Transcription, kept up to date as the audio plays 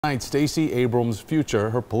Stacey Abrams' future,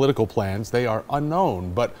 her political plans, they are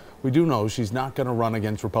unknown, but we do know she's not going to run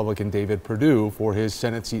against Republican David Perdue for his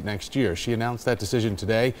Senate seat next year. She announced that decision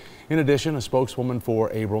today. In addition, a spokeswoman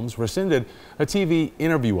for Abrams rescinded a TV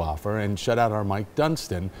interview offer and shut out our Mike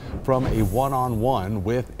Dunstan from a one-on-one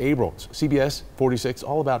with Abrams. CBS 46,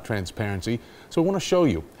 all about transparency. So I want to show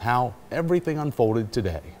you how everything unfolded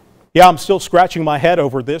today. Yeah, I'm still scratching my head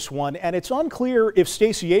over this one, and it's unclear if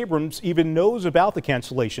Stacey Abrams even knows about the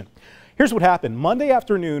cancellation. Here's what happened. Monday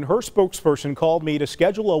afternoon, her spokesperson called me to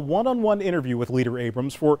schedule a one-on-one interview with Leader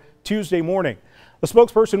Abrams for Tuesday morning. The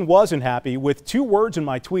spokesperson wasn't happy with 2 words in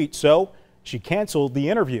my tweet, so she canceled the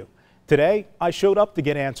interview. Today, I showed up to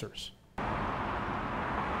get answers.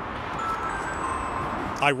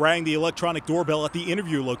 I rang the electronic doorbell at the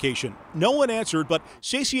interview location. No one answered, but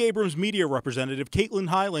Stacey Abrams' media representative Caitlin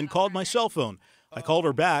Hyland called my cell phone. I called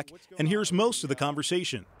her back, and here's most of the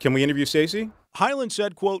conversation. Can we interview Stacey? Hyland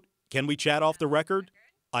said, quote, "Can we chat off the record?"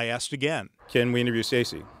 I asked again. Can we interview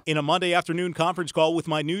Stacey? In a Monday afternoon conference call with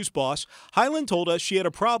my news boss, Hyland told us she had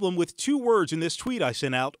a problem with 2 words in this tweet I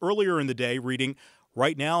sent out earlier in the day reading,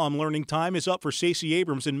 "Right now, I'm learning time is up for Stacey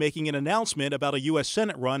Abrams in making an announcement about a U.S.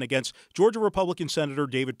 Senate run against Georgia Republican Senator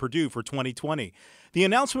David Perdue for 2020. The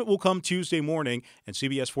announcement will come Tuesday morning, and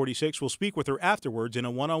CBS 46 will speak with her afterwards in a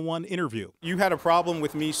one-on-one interview." You had a problem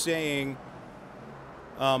with me saying,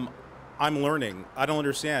 I'm learning. I don't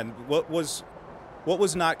understand. What was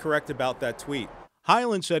not correct about that tweet?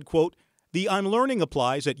 Hyland said, quote, "The I'm learning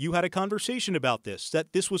applies that you had a conversation about this,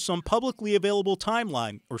 that this was some publicly available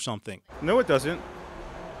timeline or something." No, it doesn't.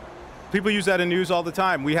 People use that in news all the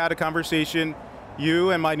time. We had a conversation. You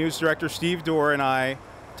and my news director, Steve Dorr, and I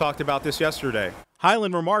talked about this yesterday.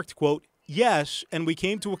 Hyland remarked, quote, "Yes, and we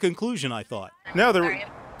came to a conclusion, I thought." No, there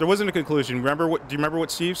wasn't a conclusion. Do you remember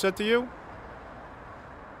what Steve said to you?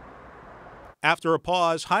 After a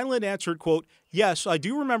pause, Hyland answered, quote, "Yes, I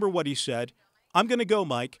do remember what he said. I'm going to go,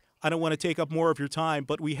 Mike. I don't want to take up more of your time,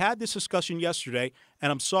 but we had this discussion yesterday,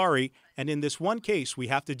 and I'm sorry, and in this one case, we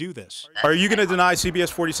have to do this." Are you going to deny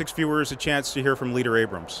CBS 46 viewers a chance to hear from Leader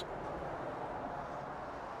Abrams?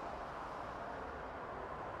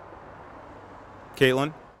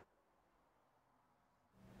 Caitlin?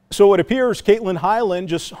 So it appears Caitlin Hyland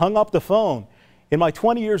just hung up the phone. In my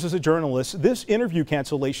 20 years as a journalist, this interview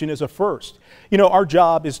cancellation is a first. You know, our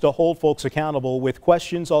job is to hold folks accountable with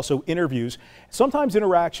questions, also interviews. Sometimes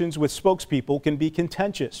interactions with spokespeople can be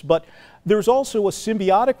contentious, but there's also a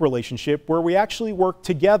symbiotic relationship where we actually work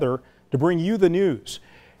together to bring you the news.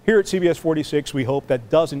 Here at CBS 46, we hope that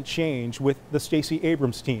doesn't change with the Stacey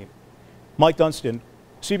Abrams team. Mike Dunstan,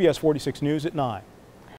 CBS 46 News at 9.